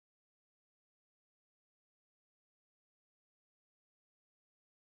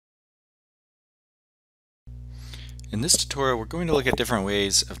In this tutorial, we're going to look at different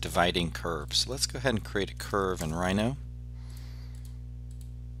ways of dividing curves. So let's go ahead and create a curve in Rhino.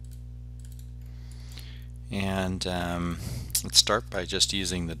 And let's start by just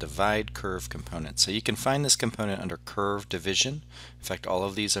using the divide curve component. So you can find this component under curve division. In fact, all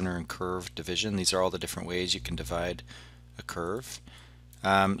of these are in curve division. These are all the different ways you can divide a curve.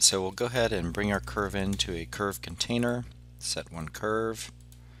 So we'll go ahead and bring our curve into a curve container, set one curve,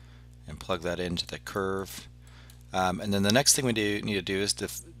 and plug that into the curve. And then the next thing we need to do is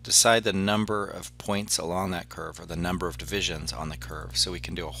decide the number of points along that curve, or the number of divisions on the curve. So we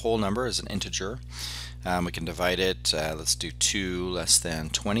can do a whole number as an integer. We can divide it, let's do 2 less than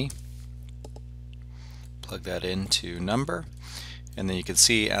 20. Plug that into number. And then you can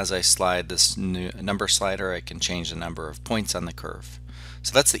see as I slide this new number slider, I can change the number of points on the curve.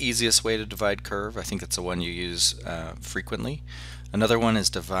 So that's the easiest way to divide curve. I think it's the one you use frequently. Another one is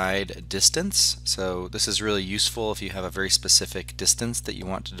divide distance. So this is really useful if you have a very specific distance that you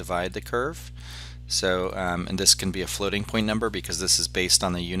want to divide the curve. So and this can be a floating point number because this is based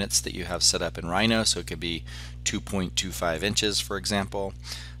on the units that you have set up in Rhino. So it could be 2.25 inches, for example.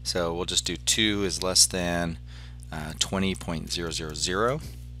 So we'll just do 2 is less than 20.000.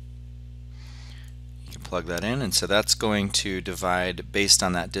 You can plug that in, and so that's going to divide based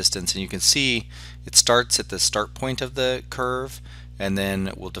on that distance. And you can see it starts at the start point of the curve, and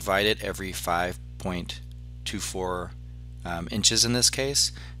then we'll divide it every 5.24 inches in this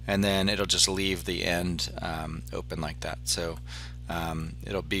case, and then it'll just leave the end open like that. So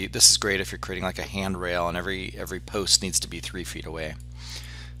it'll be, this is great if you're creating like a handrail and every post needs to be 3 feet away.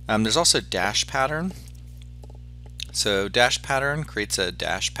 There's also dash pattern. So dash pattern creates a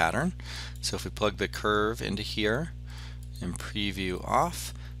dash pattern. So if we plug the curve into here and preview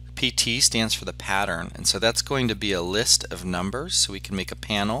off, PT stands for the pattern, and so that's going to be a list of numbers. So we can make a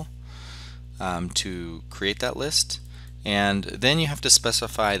panel to create that list, and then you have to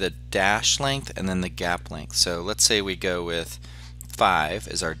specify the dash length and then the gap length. So let's say we go with 5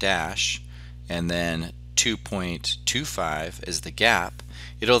 as our dash and then 2.25 is the gap.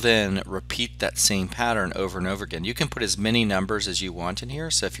 It'll then repeat that same pattern over and over again. You can put as many numbers as you want in here,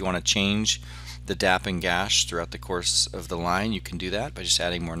 so if you want to change the dap and gash throughout the course of the line, you can do that by just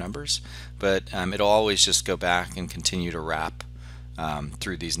adding more numbers, but it'll always just go back and continue to wrap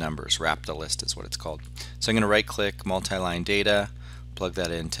through these numbers. Wrap the list is what it's called. So I'm going to right click multi-line data, plug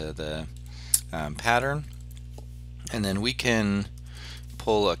that into the pattern, and then we can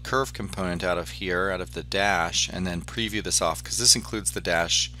pull a curve component out of here, out of the dash, and then preview this off because this includes the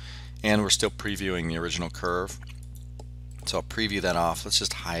dash and we're still previewing the original curve. So I'll preview that off. Let's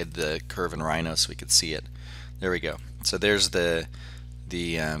just hide the curve in Rhino so we can see it. There we go. So there's the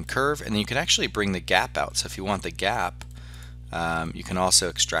curve, and then you can actually bring the gap out. So if you want the gap, you can also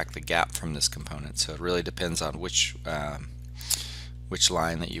extract the gap from this component. So it really depends on which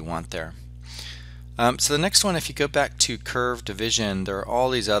line that you want there. So the next one, if you go back to curve division, there are all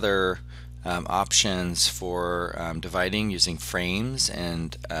these other options for dividing using frames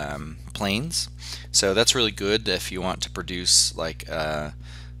and planes. So that's really good if you want to produce like a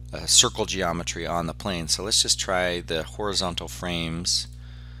circle geometry on the plane. So let's just try the horizontal frames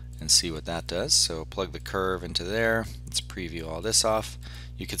and see what that does. So plug the curve into there. Let's preview all this off.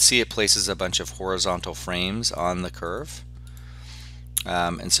 You can see it places a bunch of horizontal frames on the curve.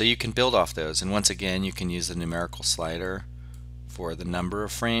 And so you can build off those, and once again you can use the numerical slider for the number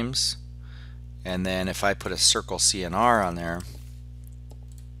of frames, and then if I put a circle CNR on there,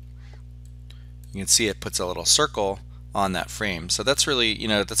 you can see it puts a little circle on that frame. So that's really,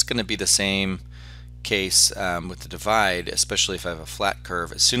 that's going to be the same case with the divide, especially if I have a flat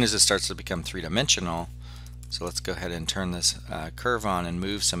curve. As soon as it starts to become three-dimensional, so let's go ahead and turn this curve on and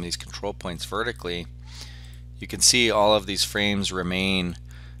move some of these control points vertically. You can see all of these frames remain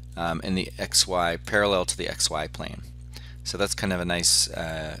in the XY, parallel to the XY plane. So that's kind of a nice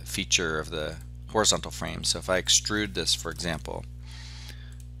feature of the horizontal frame. So if I extrude this, for example,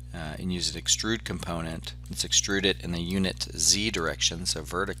 and use an extrude component, let's extrude it in the unit Z direction, so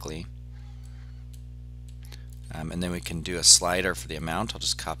vertically. And then we can do a slider for the amount. I'll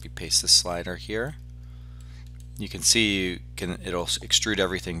just copy paste this slider here. You can see it'll extrude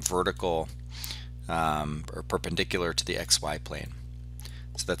everything vertical or perpendicular to the XY plane.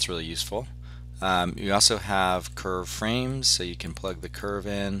 So that's really useful. You also have curve frames, so you can plug the curve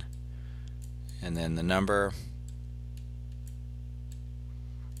in and then the number.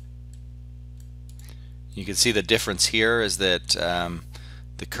 You can see the difference here is that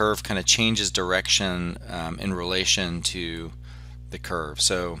the curve kind of changes direction in relation to the curve.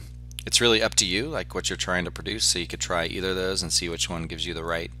 So it's really up to you, like what you're trying to produce. So you could try either of those and see which one gives you the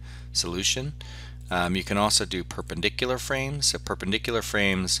right solution. You can also do perpendicular frames. So perpendicular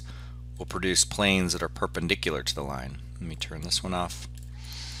frames will produce planes that are perpendicular to the line. Let me turn this one off.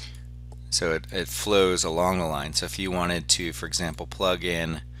 So it flows along the line. So if you wanted to, for example, plug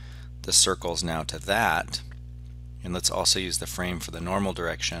in the circles now to that, and let's also use the frame for the normal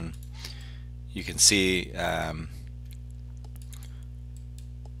direction, you can see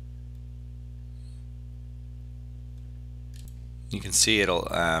it'll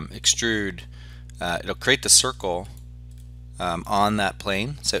extrude, it'll create the circle on that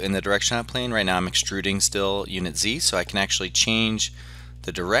plane. So in the direction of that plane, right now I'm extruding still unit Z, so I can actually change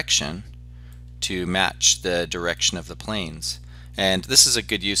the direction to match the direction of the planes. And this is a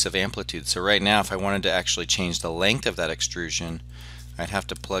good use of amplitude. So right now, if I wanted to actually change the length of that extrusion, I'd have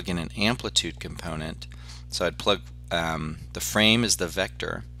to plug in an amplitude component. So I'd plug the frame is the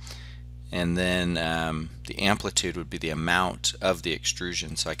vector, and then the amplitude would be the amount of the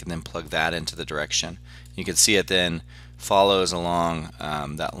extrusion. So I can then plug that into the direction. You can see it then follows along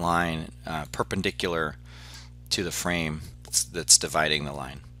that line perpendicular to the frame that's dividing the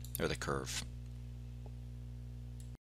line or the curve.